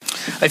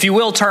If you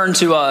will, turn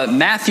to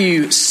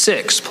Matthew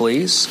 6,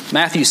 please.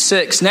 Matthew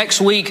 6. Next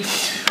week,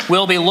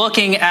 we'll be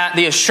looking at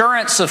the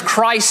assurance of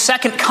Christ's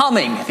second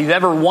coming. If you've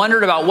ever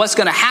wondered about what's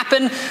going to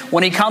happen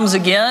when he comes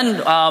again,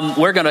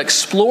 we're going to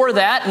explore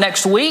that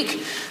next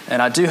week.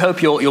 And I do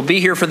hope you'll be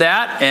here for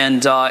that.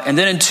 And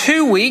then in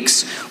 2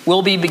 weeks,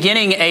 we'll be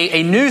beginning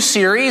a new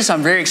series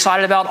I'm very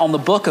excited about on the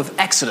book of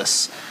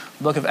Exodus.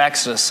 Book of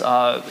Exodus.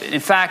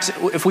 In fact,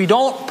 if we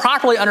don't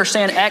properly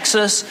understand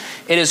Exodus,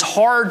 it is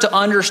hard to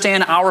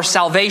understand our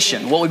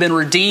salvation, what we've been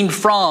redeemed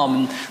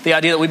from, the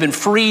idea that we've been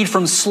freed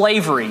from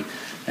slavery,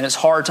 and it's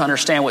hard to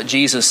understand what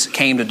Jesus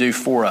came to do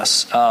for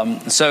us.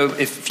 So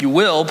if you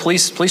will,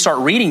 please start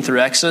reading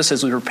through Exodus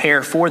as we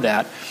prepare for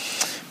that.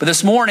 But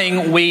this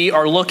morning, we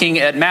are looking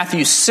at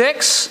Matthew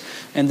 6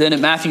 and then at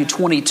Matthew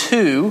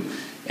 22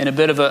 in a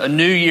bit of a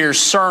New Year's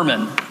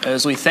sermon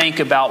as we think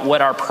about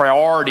what our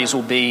priorities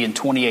will be in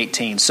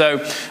 2018. So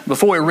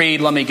before we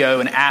read, let me go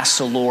and ask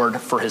the Lord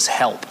for his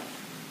help.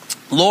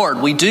 Lord,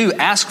 we do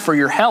ask for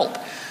your help.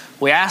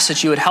 We ask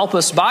that you would help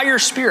us by your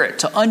Spirit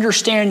to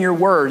understand your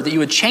word, that you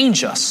would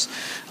change us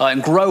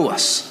and grow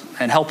us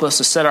and help us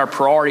to set our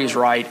priorities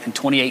right in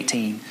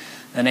 2018. In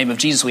the name of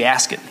Jesus, we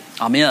ask it.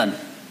 Amen.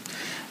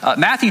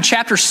 Matthew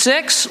chapter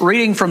 6,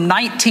 reading from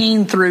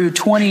 19 through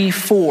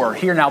 24.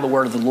 Hear now the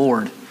word of the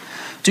Lord.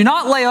 Do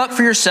not lay up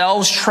for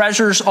yourselves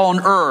treasures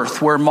on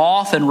earth where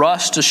moth and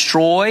rust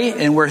destroy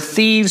and where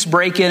thieves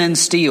break in and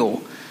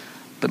steal.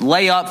 But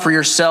lay up for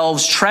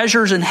yourselves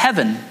treasures in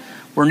heaven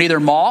where neither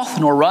moth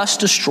nor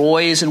rust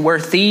destroys and where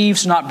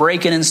thieves do not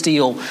break in and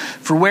steal.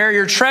 For where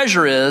your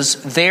treasure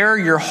is, there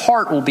your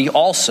heart will be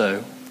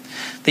also.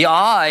 The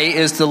eye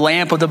is the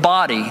lamp of the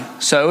body.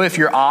 So if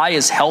your eye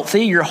is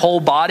healthy, your whole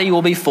body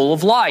will be full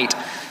of light.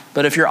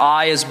 But if your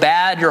eye is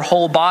bad, your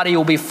whole body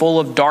will be full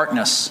of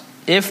darkness.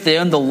 If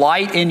then the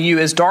light in you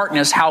is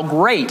darkness, how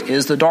great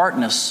is the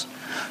darkness?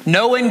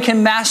 No one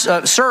can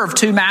serve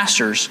two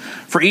masters,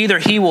 for either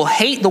he will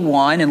hate the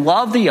one and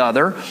love the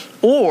other,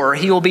 or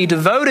he will be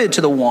devoted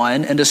to the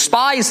one and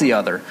despise the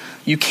other.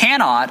 You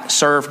cannot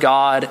serve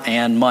God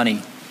and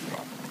money.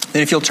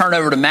 Then if you'll turn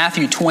over to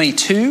Matthew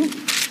 22,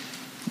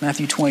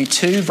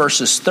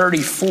 verses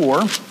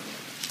 34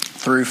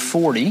 through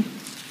 40.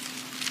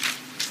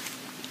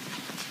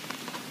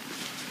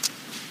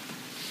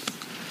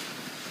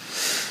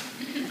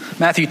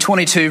 Matthew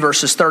 22,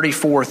 verses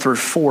 34 through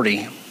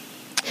 40.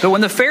 But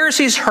when the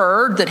Pharisees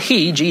heard that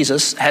he,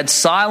 Jesus, had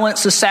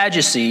silenced the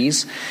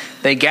Sadducees,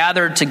 they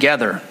gathered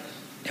together.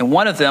 And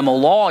one of them, a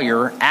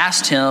lawyer,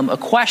 asked him a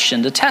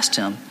question to test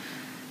him.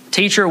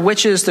 Teacher,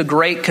 which is the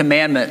great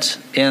commandment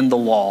in the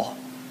law?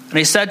 And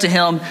he said to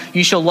him,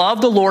 you shall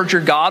love the Lord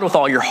your God with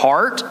all your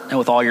heart and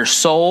with all your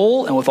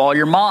soul and with all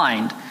your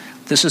mind.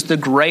 This is the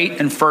great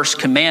and first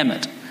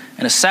commandment.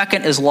 And a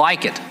second is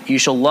like it. You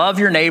shall love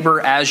your neighbor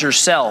as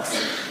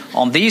yourself.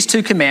 On these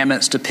two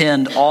commandments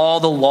depend all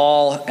the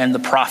law and the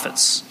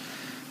prophets.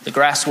 The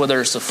grass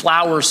withers, the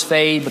flowers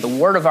fade, but the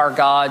word of our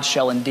God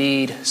shall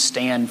indeed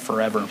stand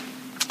forever.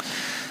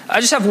 I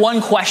just have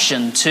one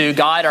question to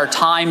guide our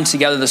time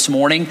together this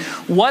morning.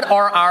 What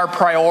are our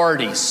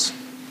priorities?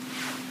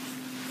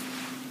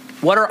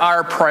 What are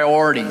our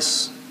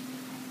priorities?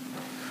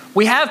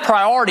 We have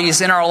priorities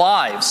in our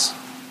lives.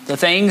 The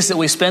things that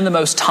we spend the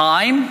most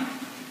time,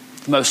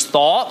 the most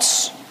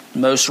thoughts, the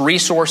most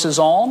resources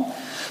on.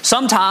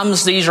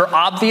 Sometimes these are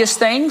obvious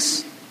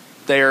things.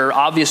 They're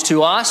obvious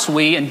to us.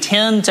 We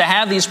intend to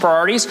have these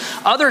priorities.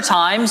 Other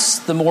times,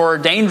 the more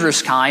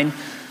dangerous kind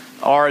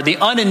are the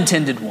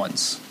unintended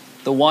ones.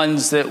 The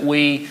ones that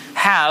we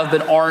have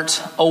but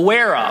aren't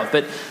aware of.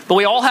 But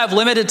we all have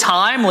limited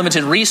time,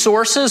 limited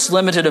resources,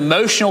 limited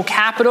emotional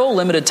capital,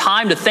 limited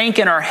time to think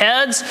in our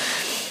heads.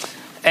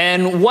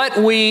 And what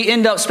we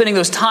end up spending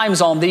those times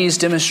on, these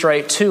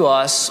demonstrate to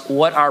us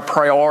what our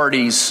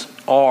priorities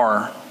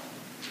are.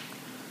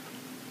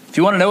 If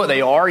you want to know what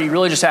they are, you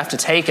really just have to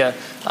take an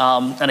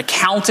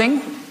accounting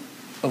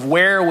of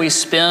where we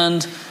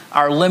spend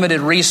our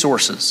limited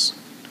resources.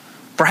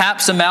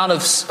 Perhaps the amount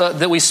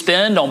that we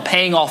spend on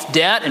paying off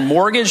debt and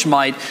mortgage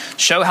might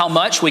show how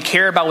much we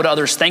care about what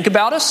others think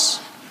about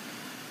us.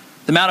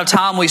 The amount of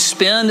time we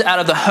spend out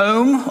of the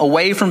home,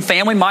 away from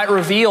family, might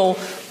reveal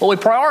what we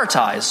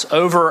prioritize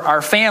over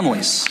our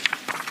families.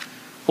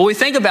 What we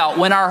think about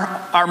when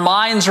our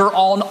minds are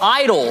on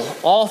idle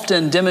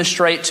often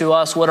demonstrate to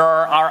us what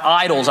are our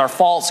idols, our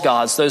false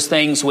gods, those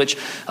things which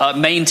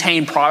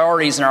maintain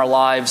priorities in our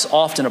lives,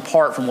 often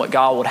apart from what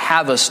God would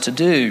have us to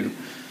do.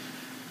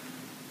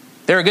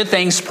 There are good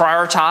things to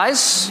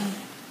prioritize,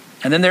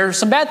 and then there are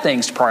some bad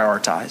things to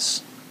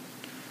prioritize.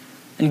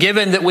 And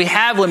given that we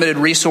have limited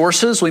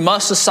resources, we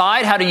must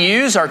decide how to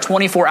use our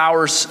 24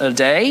 hours a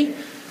day,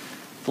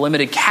 the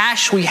limited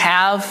cash we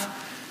have,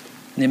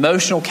 and the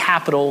emotional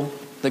capital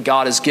that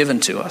God has given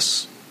to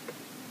us.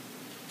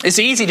 It's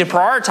easy to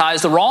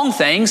prioritize the wrong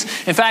things.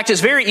 In fact,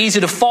 it's very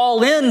easy to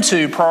fall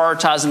into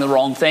prioritizing the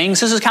wrong things.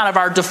 This is kind of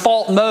our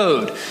default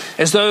mode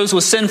as those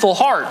with sinful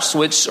hearts,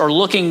 which are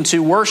looking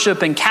to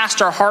worship and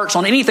cast our hearts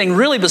on anything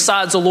really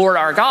besides the Lord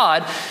our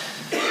God.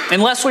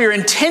 unless we are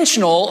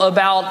intentional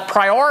about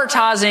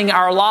prioritizing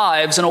our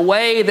lives in a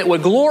way that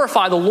would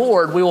glorify the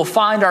Lord, we will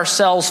find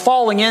ourselves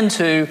falling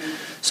into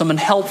some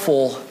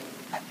unhelpful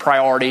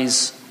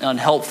priorities,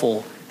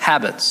 unhelpful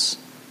habits.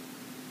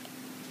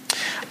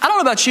 I don't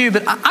know about you,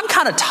 but I'm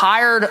kind of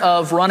tired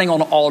of running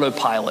on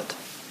autopilot.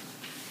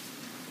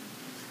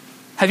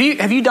 Have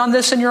you done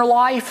this in your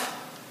life?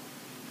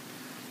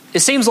 It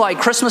seems like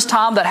Christmas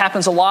time, that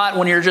happens a lot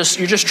when you're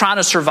just trying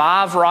to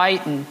survive,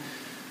 right? And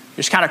you're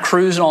just kind of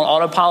cruising on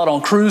autopilot,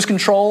 on cruise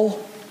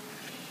control.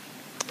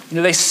 You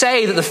know, they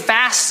say that the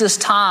fastest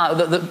time,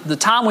 the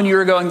time when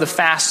you're going the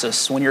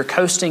fastest, when you're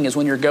coasting, is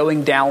when you're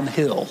going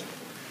downhill.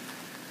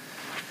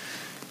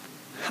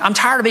 I'm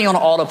tired of being on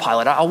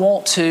autopilot. I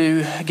want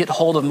to get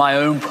hold of my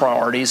own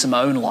priorities in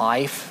my own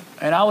life.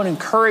 And I would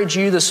encourage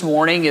you this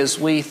morning, as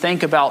we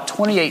think about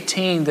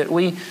 2018, that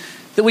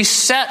we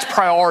set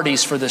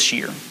priorities for this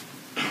year.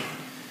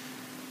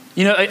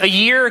 You know, a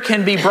year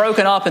can be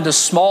broken up into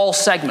small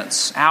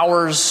segments,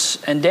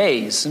 hours and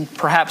days, and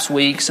perhaps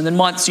weeks, and then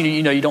months.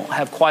 You know, you don't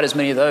have quite as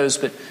many of those.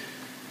 But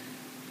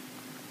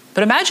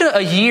imagine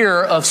a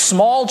year of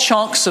small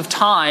chunks of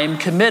time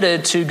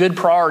committed to good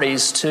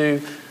priorities,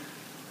 to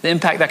the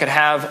impact that could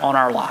have on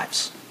our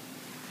lives.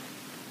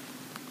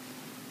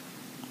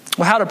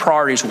 Well, how do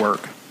priorities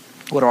work?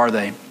 What are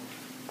they?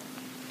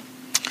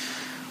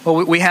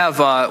 Well, we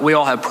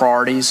all have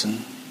priorities,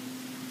 and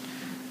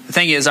the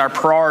thing is, our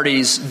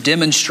priorities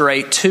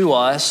demonstrate to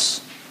us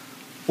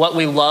what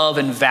we love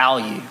and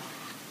value.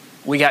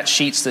 We got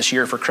sheets this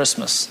year for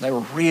Christmas. They were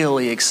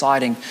really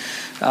exciting.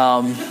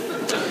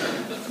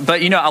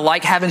 But, you know, I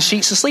like having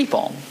sheets to sleep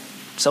on.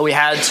 So we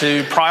had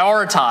to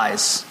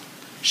prioritize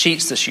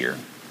sheets this year.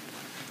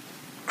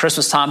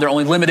 Christmas time, there are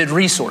only limited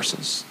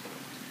resources.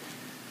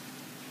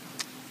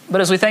 But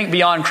as we think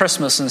beyond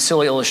Christmas and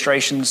silly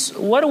illustrations,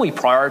 what do we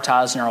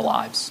prioritize in our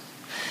lives?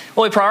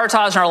 What we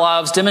prioritize in our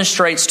lives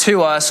demonstrates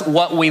to us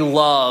what we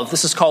love.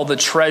 This is called the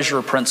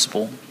treasure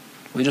principle.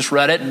 We just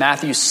read it in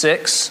Matthew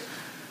 6,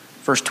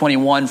 verse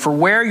 21. For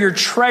where your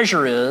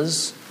treasure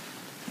is,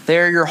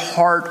 there your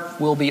heart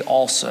will be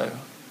also.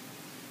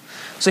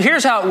 So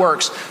here's how it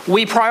works.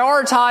 We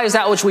prioritize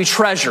that which we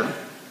treasure.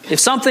 If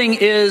something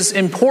is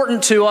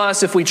important to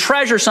us, if we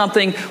treasure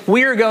something,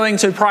 we are going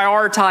to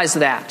prioritize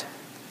that.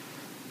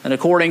 And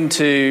according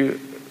to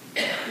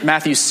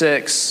Matthew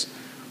 6,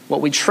 what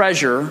we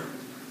treasure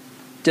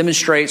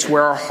demonstrates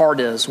where our heart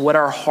is, what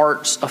our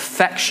heart's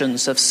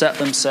affections have set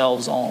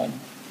themselves on.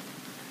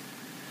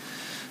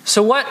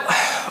 So what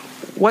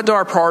do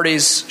our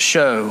priorities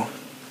show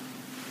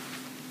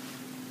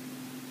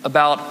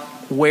about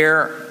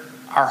where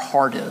our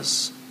heart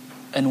is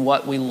and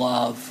what we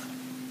love?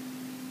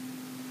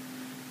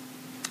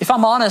 If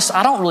I'm honest,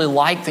 I don't really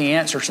like the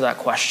answer to that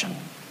question.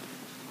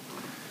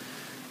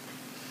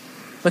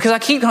 Because I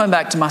keep coming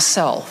back to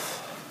myself.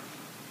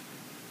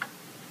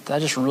 That I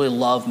just really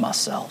love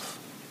myself.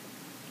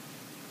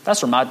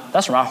 That's where my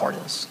heart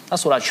is.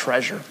 That's what I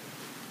treasure.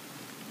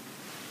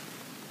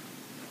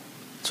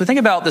 So we think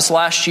about this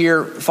last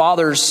year,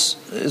 fathers,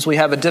 as we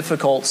have a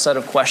difficult set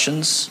of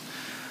questions.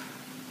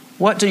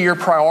 What do your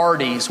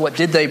priorities, what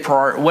did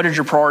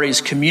your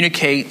priorities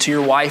communicate to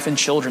your wife and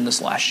children this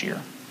last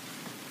year?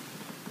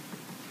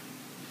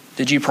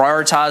 Did you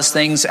prioritize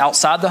things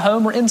outside the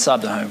home or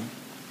inside the home?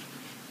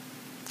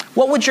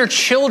 What would your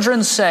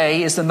children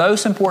say is the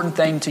most important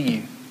thing to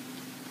you?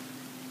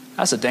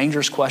 That's a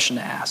dangerous question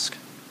to ask.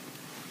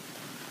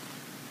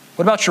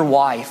 What about your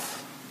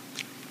wife?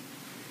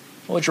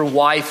 What would your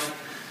wife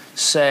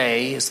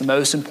say is the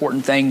most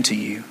important thing to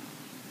you?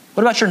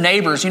 What about your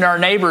neighbors? You know, our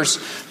neighbors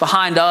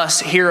behind us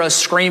hear us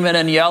screaming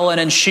and yelling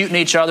and shooting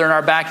each other in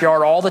our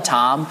backyard all the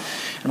time.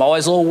 I'm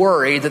always a little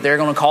worried that they're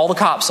going to call the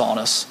cops on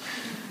us.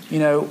 You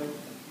know,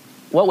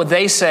 what would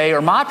they say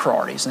are my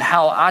priorities and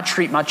how I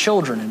treat my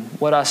children and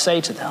what I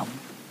say to them?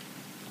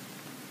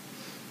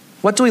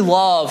 What do we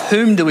love?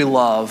 Whom do we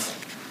love?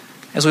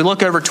 As we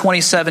look over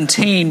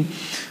 2017,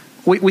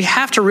 we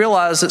have to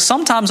realize that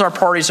sometimes our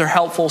priorities are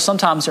helpful,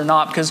 sometimes they're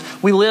not, because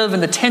we live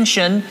in the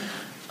tension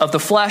of the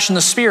flesh and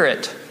the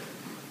spirit.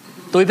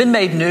 Though we've been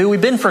made new,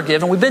 we've been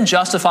forgiven, we've been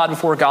justified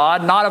before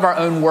God, not of our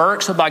own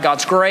works, but by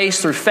God's grace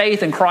through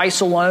faith in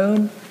Christ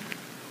alone.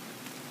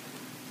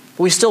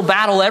 We still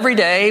battle every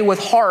day with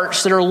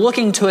hearts that are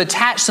looking to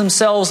attach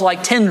themselves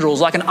like tendrils,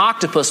 like an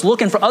octopus,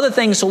 looking for other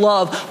things to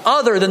love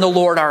other than the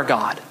Lord our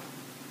God.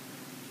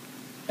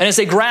 And as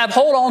they grab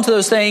hold on to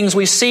those things,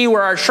 we see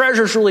where our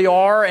treasures really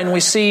are, and we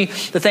see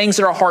the things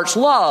that our hearts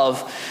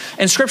love.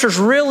 And Scripture's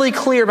really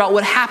clear about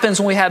what happens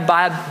when we have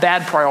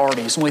bad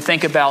priorities. When we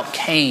think about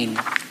Cain,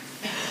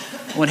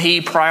 when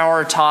he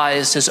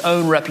prioritized his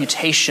own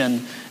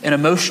reputation and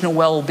emotional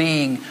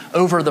well-being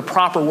over the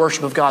proper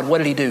worship of God, what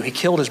did he do? He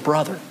killed his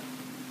brother.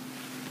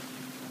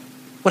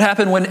 What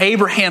happened when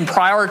Abraham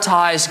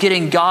prioritized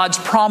getting God's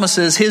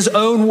promises his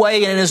own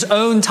way and in his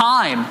own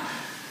time?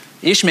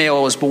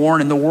 Ishmael was born,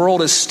 and the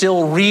world is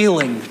still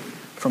reeling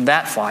from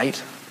that fight.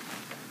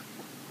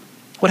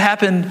 What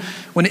happened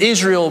when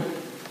Israel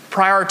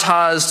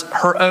prioritized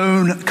her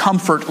own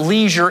comfort,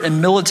 leisure,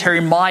 and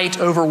military might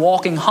over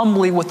walking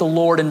humbly with the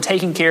Lord and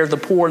taking care of the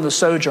poor and the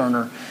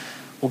sojourner.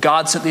 Well,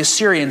 God sent the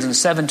Assyrians in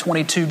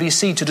 722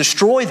 BC to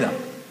destroy them.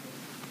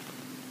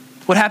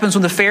 What happens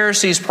when the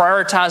Pharisees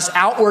prioritized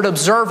outward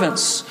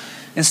observance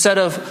instead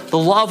of the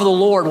love of the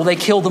Lord? Well, they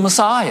killed the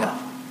Messiah.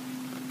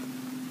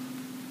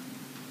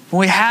 When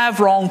we have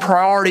wrong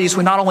priorities,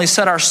 we not only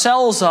set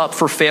ourselves up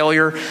for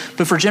failure,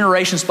 but for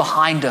generations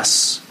behind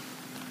us.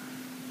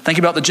 Think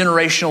about the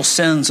generational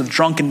sins of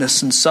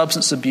drunkenness and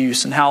substance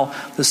abuse and how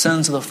the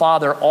sins of the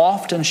father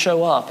often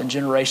show up in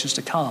generations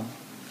to come.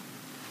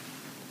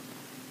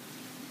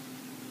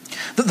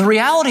 The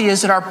reality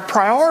is that our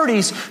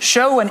priorities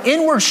show an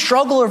inward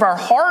struggle of our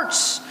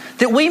hearts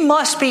that we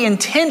must be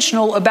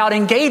intentional about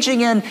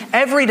engaging in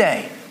every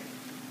day.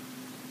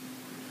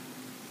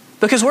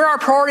 Because where our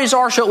priorities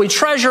are show what we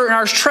treasure, and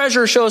our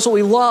treasure shows what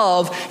we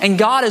love. And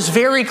God is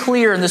very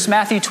clear in this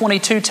Matthew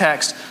 22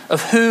 text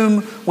of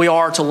whom we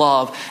are to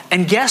love.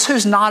 And guess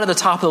who's not at the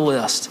top of the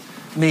list?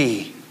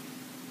 Me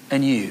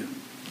and you.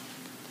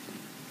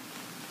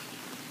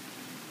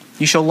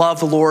 You shall love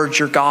the Lord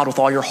your God with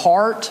all your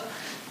heart,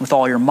 with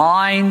all your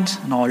mind,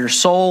 and all your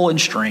soul and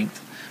strength.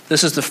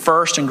 This is the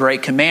first and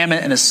great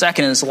commandment, and the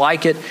second is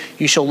like it.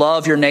 You shall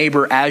love your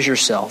neighbor as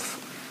yourself.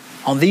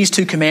 On these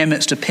two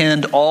commandments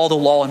depend all the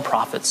law and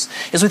prophets.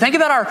 As we think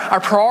about our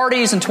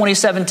priorities in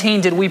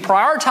 2017, did we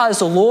prioritize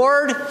the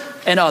Lord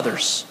and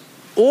others?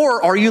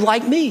 Or are you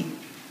like me,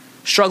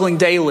 struggling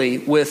daily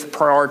with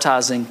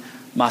prioritizing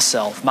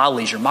myself, my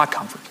leisure, my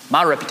comfort,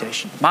 my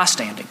reputation, my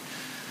standing?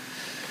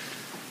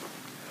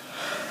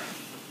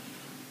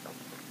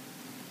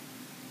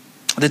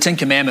 The Ten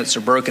Commandments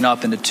are broken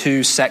up into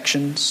two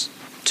sections,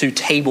 two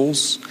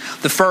tables.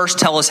 The first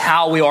tell us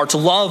how we are to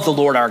love the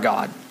Lord our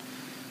God.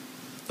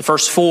 The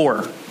first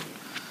four: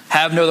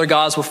 have no other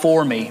gods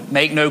before me,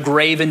 make no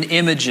graven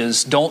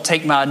images, don't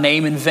take my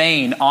name in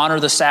vain,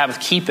 honor the Sabbath,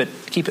 keep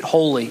it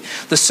holy.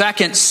 The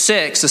second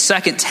six, the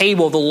second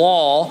table of the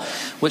law,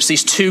 which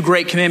these two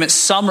great commandments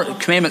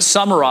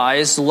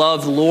summarize: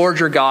 love the Lord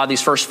your God,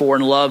 these first four,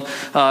 and love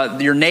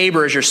your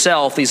neighbor as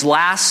yourself, these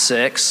last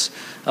six.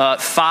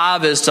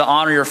 5 is to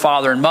honor your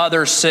father and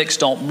mother. 6,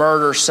 don't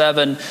murder.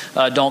 7,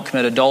 don't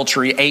commit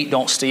adultery. 8,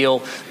 don't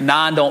steal.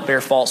 9, don't bear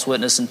false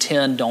witness. And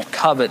 10, don't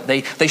covet.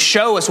 They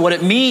show us what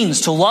it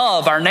means to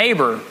love our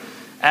neighbor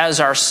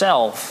as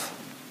ourself.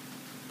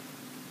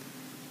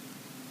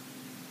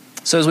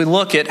 So as we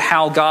look at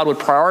how God would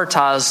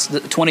prioritize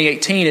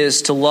 2018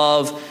 is to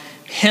love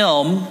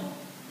Him,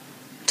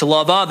 to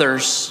love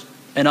others,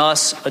 and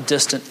us a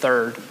distant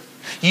third.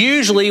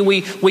 Usually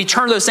we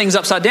turn those things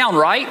upside down,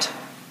 right?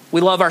 We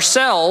love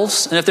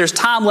ourselves, and if there's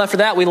time left for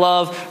that, we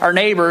love our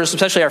neighbors,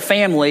 especially our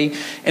family.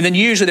 And then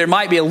usually there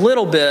might be a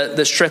little bit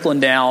that's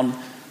trickling down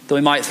that we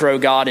might throw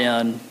God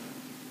in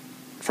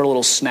for a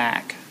little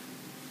snack.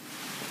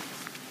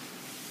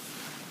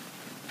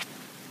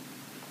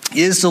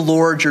 Is the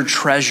Lord your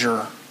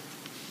treasure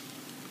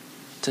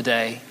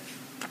today?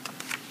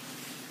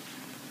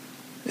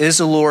 Is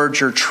the Lord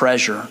your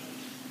treasure?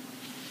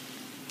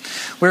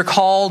 We're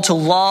called to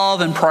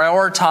love and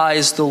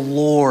prioritize the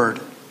Lord,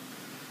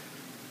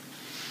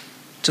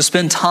 to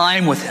spend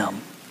time with Him,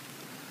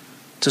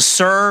 to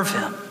serve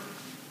Him,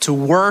 to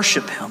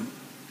worship Him.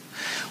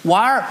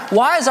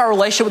 Why is our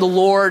relationship with the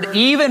Lord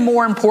even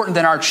more important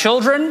than our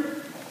children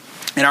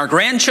and our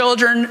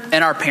grandchildren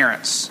and our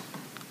parents?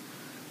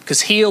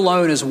 Because He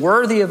alone is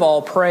worthy of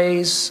all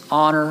praise,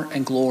 honor,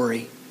 and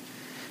glory.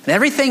 And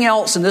everything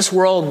else in this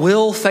world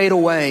will fade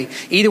away,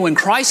 either when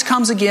Christ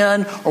comes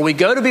again or we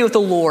go to be with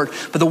the Lord.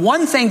 But the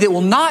one thing that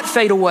will not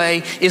fade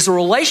away is the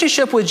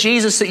relationship with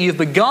Jesus that you've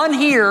begun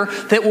here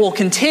that will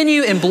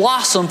continue and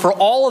blossom for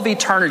all of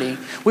eternity.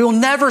 We will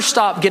never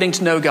stop getting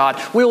to know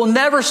God. We will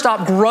never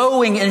stop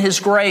growing in His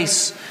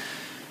grace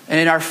and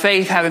in our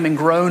faith, having been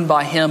grown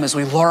by Him as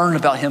we learn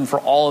about Him for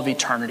all of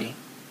eternity.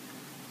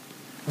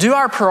 Do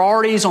our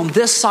priorities on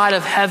this side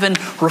of heaven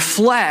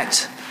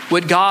reflect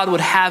what God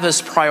would have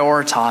us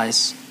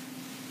prioritize?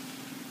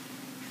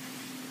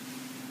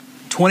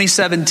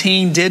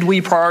 2017, did we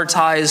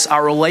prioritize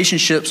our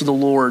relationships with the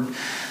Lord?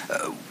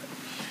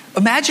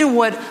 Imagine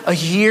what a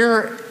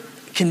year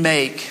can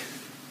make,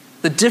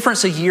 the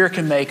difference a year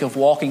can make of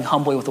walking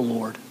humbly with the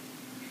Lord.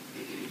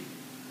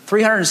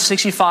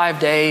 365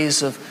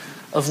 days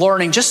of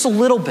learning just a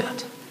little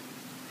bit.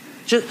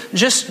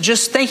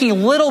 Just thinking a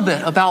little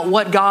bit about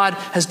what God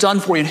has done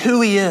for you and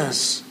who He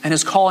is and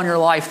His call in your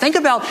life. Think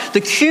about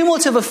the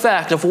cumulative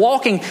effect of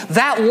walking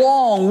that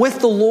long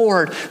with the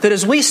Lord, that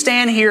as we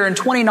stand here in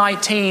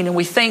 2019 and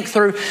we think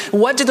through,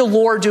 what did the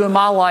Lord do in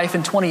my life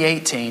in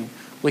 2018?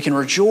 We can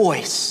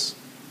rejoice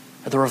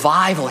at the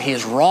revival He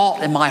has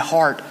wrought in my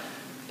heart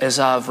as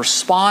I've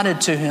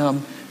responded to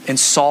Him and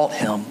sought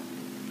Him.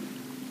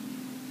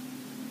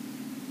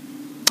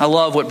 I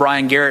love what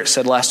Brian Garrett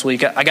said last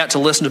week. I got to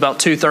listen to about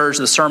 2/3 of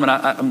the sermon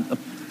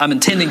I'm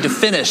intending to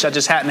finish. I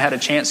just hadn't had a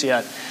chance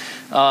yet.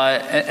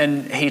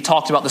 And he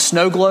talked about the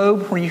snow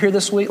globe. Were you here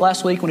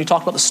last week when he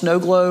talked about the snow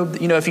globe?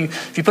 You know, if you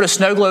put a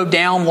snow globe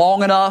down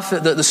long enough,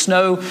 the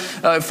snow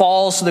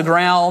falls to the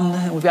ground.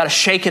 And we've got to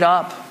shake it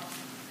up.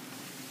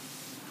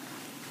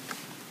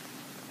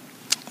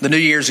 The new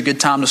year is a good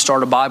time to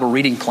start a Bible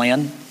reading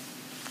plan.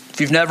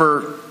 If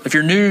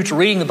you're new to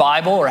reading the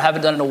Bible or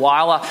haven't done it in a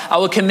while, I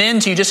would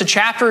commend to you just a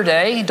chapter a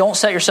day. Don't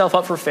set yourself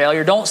up for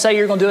failure. Don't say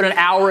you're going to do it an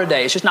hour a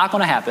day. It's just not going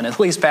to happen, at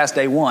least past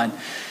day one.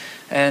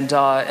 And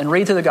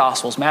read through the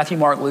Gospels, Matthew,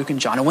 Mark, Luke, and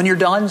John. And when you're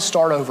done,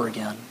 start over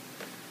again.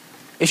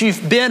 If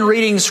you've been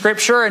reading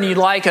Scripture and you'd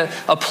like a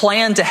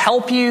plan to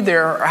help you,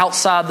 they're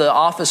outside the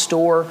office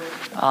door.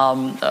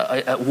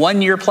 A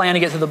 1-year plan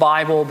to get through the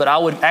Bible, but I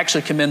would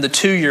actually commend the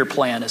 2-year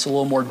plan. It's a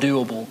little more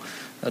doable.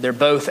 They're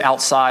both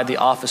outside the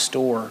office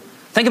door.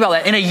 Think about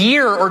that. In a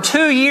year or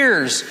 2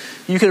 years,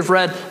 you could have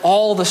read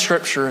all the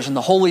Scriptures and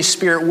the Holy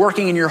Spirit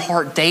working in your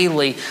heart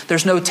daily.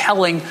 There's no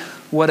telling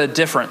what a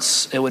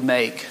difference it would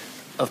make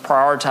of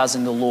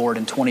prioritizing the Lord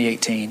in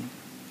 2018.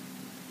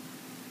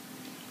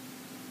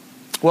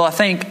 Well, I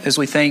think as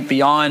we think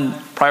beyond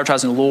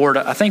prioritizing the Lord,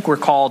 I think we're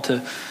called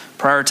to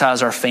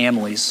prioritize our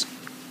families.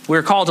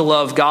 We're called to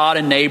love God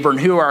and neighbor, and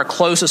who are our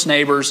closest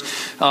neighbors,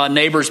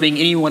 neighbors being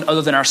anyone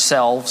other than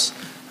ourselves.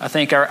 I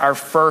think our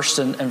first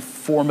and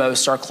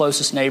foremost, our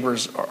closest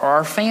neighbors are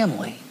our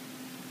family.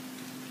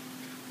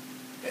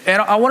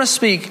 And I want to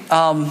speak,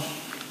 I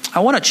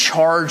want to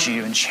charge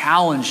you and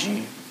challenge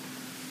you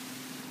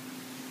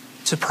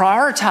to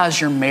prioritize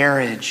your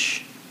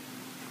marriage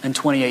in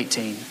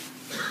 2018.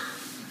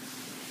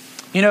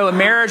 You know, a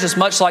marriage is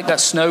much like that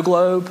snow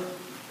globe.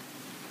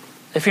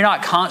 If you're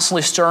not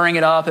constantly stirring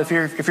it up, if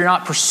you're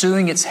not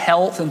pursuing its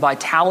health and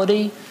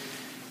vitality,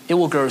 it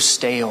will grow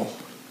stale.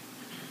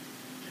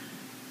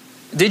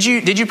 Did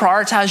you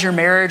prioritize your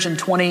marriage in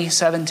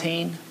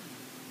 2017?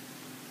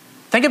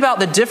 Think about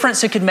the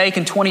difference it could make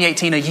in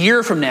 2018, a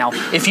year from now,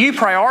 if you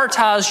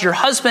prioritize your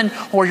husband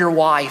or your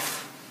wife.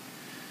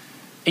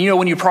 And you know,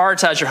 when you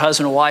prioritize your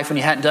husband or wife and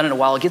you hadn't done it in a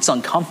while, it gets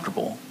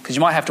uncomfortable because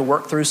you might have to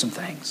work through some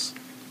things.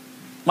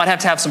 You might have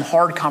to have some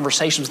hard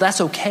conversations. That's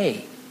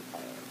okay.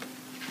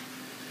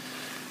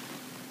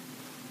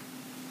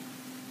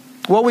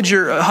 What would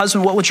your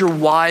husband, what would your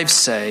wives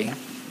say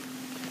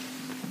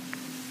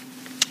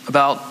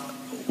about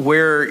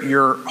where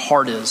your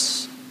heart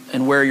is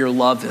and where your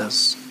love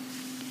is?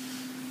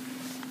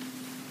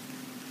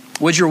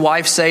 Would your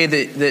wife say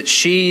that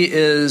she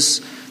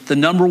is the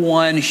number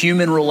one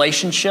human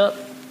relationship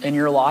in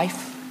your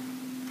life?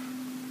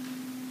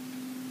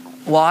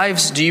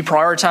 Wives, do you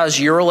prioritize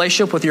your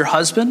relationship with your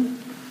husband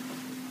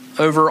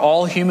over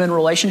all human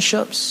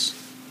relationships,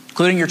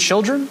 including your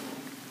children,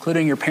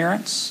 including your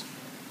parents?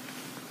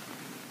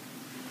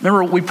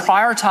 Remember, we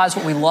prioritize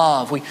what we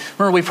love. We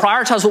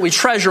prioritize what we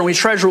treasure, and we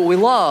treasure what we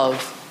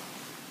love.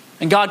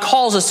 And God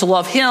calls us to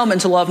love Him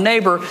and to love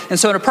neighbor. And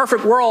so in a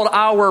perfect world,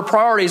 our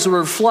priorities will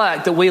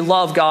reflect that we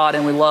love God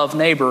and we love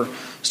neighbor,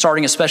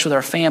 starting especially with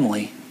our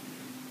family.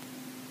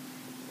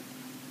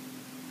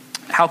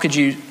 How could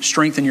you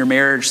strengthen your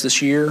marriage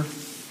this year?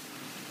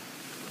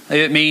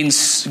 Maybe it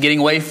means getting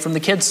away from the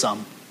kids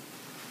some.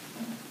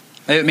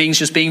 Maybe it means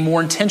just being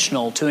more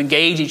intentional to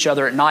engage each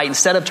other at night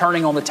instead of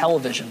turning on the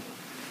television.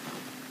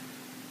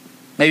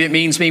 Maybe it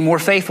means being more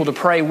faithful to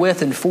pray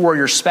with and for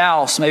your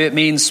spouse. Maybe it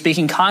means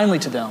speaking kindly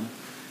to them.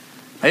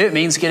 Maybe it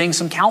means getting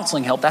some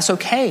counseling help. That's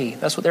okay.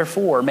 That's what they're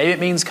for. Maybe it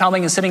means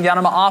coming and sitting down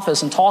in my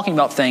office and talking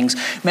about things.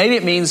 Maybe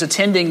it means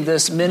attending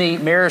this mini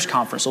marriage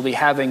conference we'll be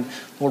having,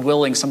 Lord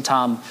willing,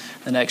 sometime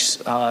the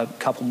next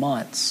couple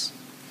months.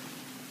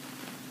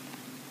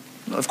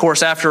 Of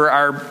course, after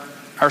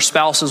our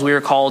spouses, we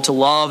are called to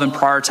love and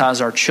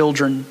prioritize our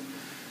children.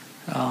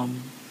 A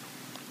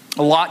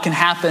lot can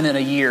happen in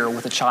a year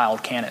with a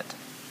child, can't it?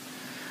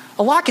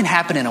 A lot can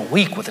happen in a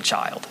week with a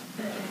child.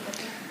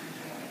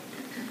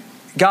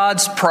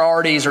 God's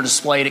priorities are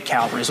displayed at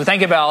Calvary. As we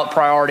think about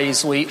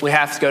priorities, we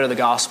have to go to the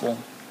gospel,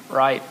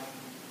 right?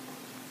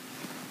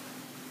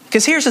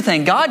 Because here's the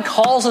thing. God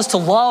calls us to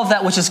love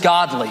that which is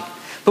godly.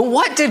 But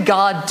what did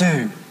God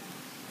do?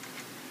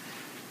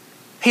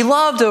 He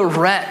loved a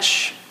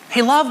wretch.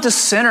 He loved a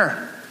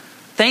sinner.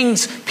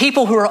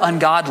 People who are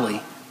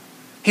ungodly.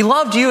 He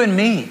loved you and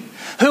me,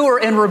 who were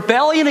in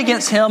rebellion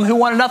against Him, who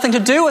wanted nothing to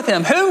do with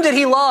Him. Whom did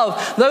He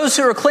love? Those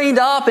who are cleaned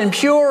up and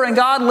pure and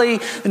godly?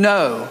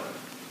 No.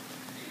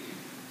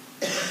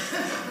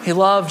 He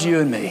loved you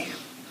and me.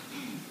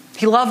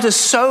 He loved us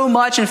so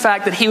much, in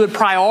fact, that He would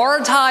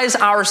prioritize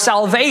our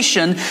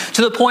salvation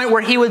to the point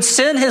where He would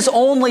send His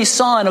only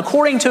Son,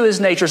 according to His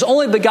nature, His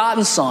only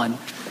begotten Son,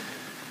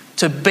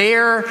 to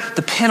bear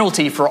the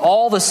penalty for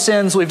all the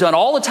sins we've done,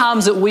 all the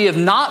times that we have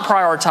not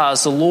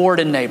prioritized the Lord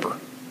and neighbor,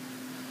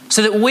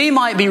 so that we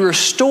might be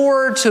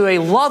restored to a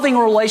loving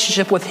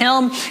relationship with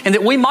Him, and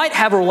that we might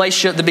have a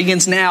relationship that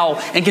begins now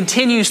and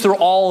continues through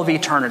all of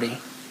eternity.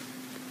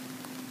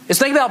 As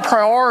think about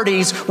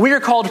priorities, we are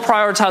called to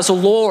prioritize the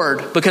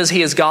Lord because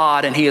He is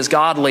God and He is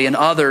godly, and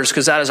others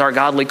because that is our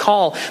godly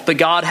call. But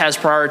God has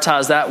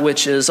prioritized that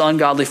which is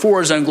ungodly for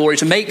His own glory,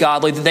 to make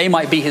godly that they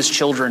might be His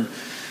children,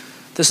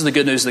 This is the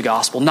good news of the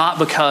gospel, not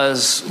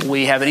because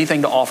we have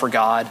anything to offer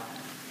God,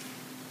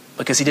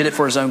 because he did it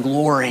for his own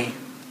glory.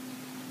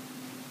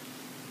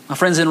 My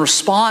friends, in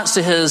response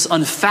to his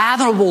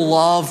unfathomable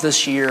love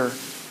this year,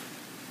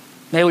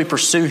 may we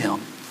pursue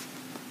him,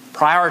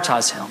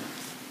 prioritize him,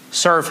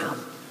 serve him,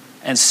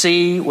 and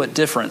see what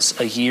difference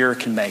a year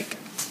can make.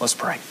 Let's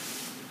pray.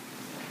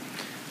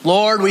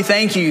 Lord, we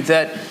thank you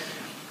that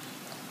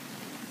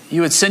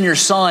you would send your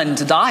Son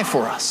to die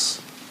for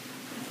us,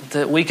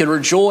 that we could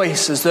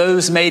rejoice as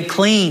those made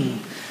clean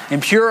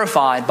and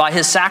purified by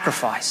his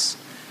sacrifice.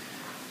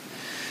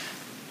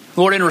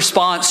 Lord, in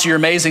response to your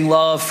amazing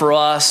love for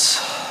us,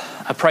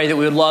 I pray that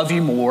we would love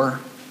you more,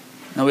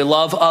 and we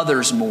love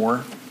others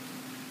more,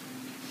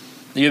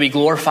 that you would be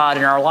glorified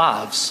in our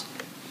lives.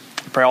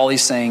 I pray all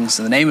these things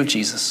in the name of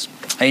Jesus.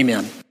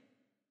 Amen.